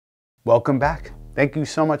Welcome back. Thank you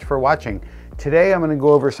so much for watching. Today I'm going to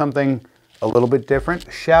go over something a little bit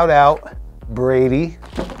different. Shout out Brady.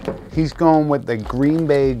 He's going with the Green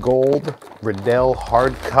Bay Gold Riddell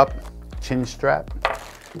HARDCUP chin strap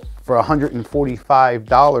for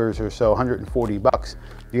 $145 or so, 140 bucks.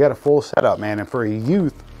 You got a full setup, man, and for a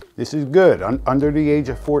youth, this is good. Under the age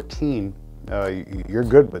of 14, you're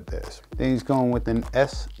good with this. Then he's going with an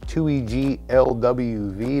S2EG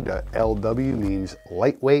LWV. The LW means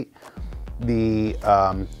lightweight. The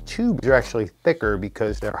tubes are actually thicker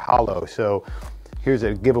because they're hollow. So here's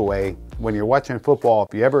a giveaway. When you're watching football,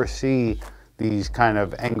 if you ever see these kind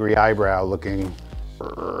of angry eyebrow looking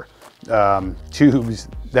tubes,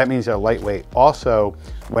 that means they're lightweight. Also,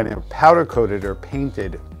 when they're powder coated or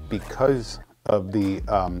painted, because of the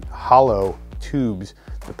hollow tubes,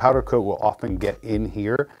 the powder coat will often get in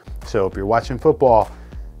here. So if you're watching football,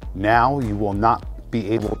 now you will not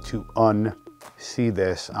be able to unsee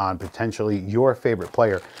this on potentially your favorite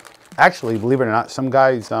player. Actually, believe it or not, some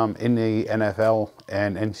guys in the NFL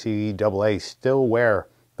and NCAA still wear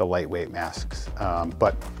the lightweight masks.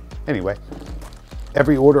 But anyway,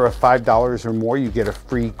 every order of $5 or more, you get a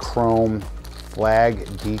free chrome flag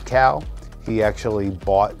decal. He actually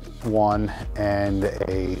bought one and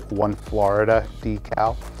a One Florida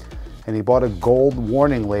decal. And he bought a gold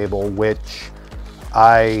warning label, which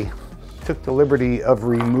I took the liberty of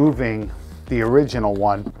removing the original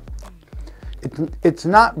one. It's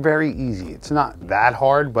not very easy. It's not that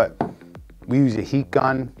hard, but we use a heat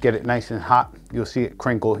gun, get it nice and hot. You'll see it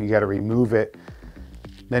crinkle. You got to remove it.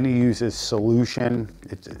 Then he uses solution.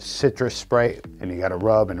 It's a citrus spray, and you got to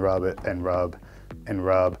rub and rub it and rub and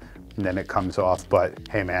rub, and then it comes off. But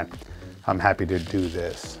hey, man, I'm happy to do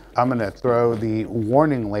this. I'm going to throw the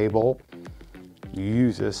warning label. You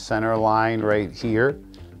use this center line right here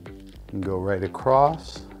and go right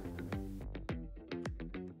across.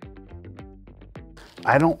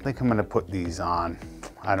 I don't think I'm going to put these on.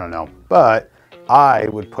 I don't know, but I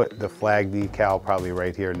would put the flag decal probably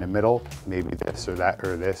right here in the middle. Maybe this or that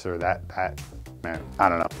or this or that. Man, I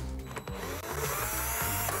don't know.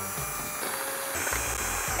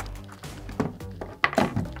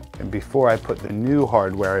 And before I put the new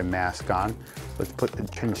hardware and mask on, let's put the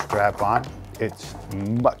chin strap on. It's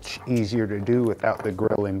much easier to do without the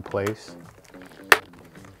grill in place.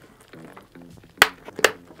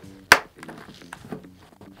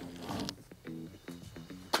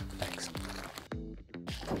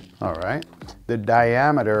 All right, the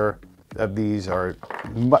diameter of these are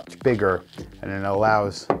much bigger, and it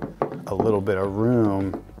allows a little bit of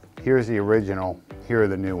room. Here's the original, here are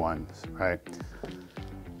the new ones, right?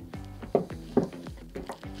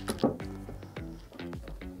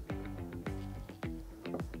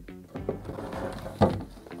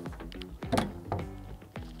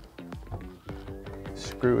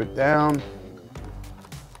 Screw it down.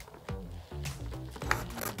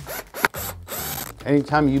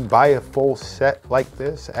 Anytime you buy a full set like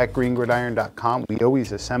this at greengridiron.com, we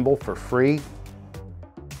always assemble for free.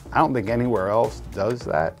 I don't think anywhere else does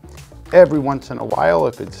that. Every once in a while,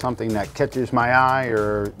 if it's something that catches my eye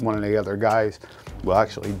or one of the other guys, we'll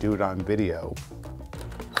actually do it on video.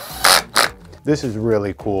 This is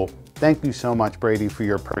really cool. Thank you so much, Brady, for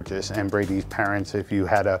your purchase, and Brady's parents if you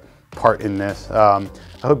had a part in this. I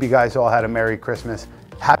hope you guys all had a Merry Christmas,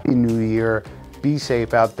 Happy New Year, be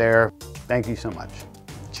safe out there. Thank you so much.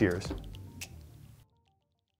 Cheers.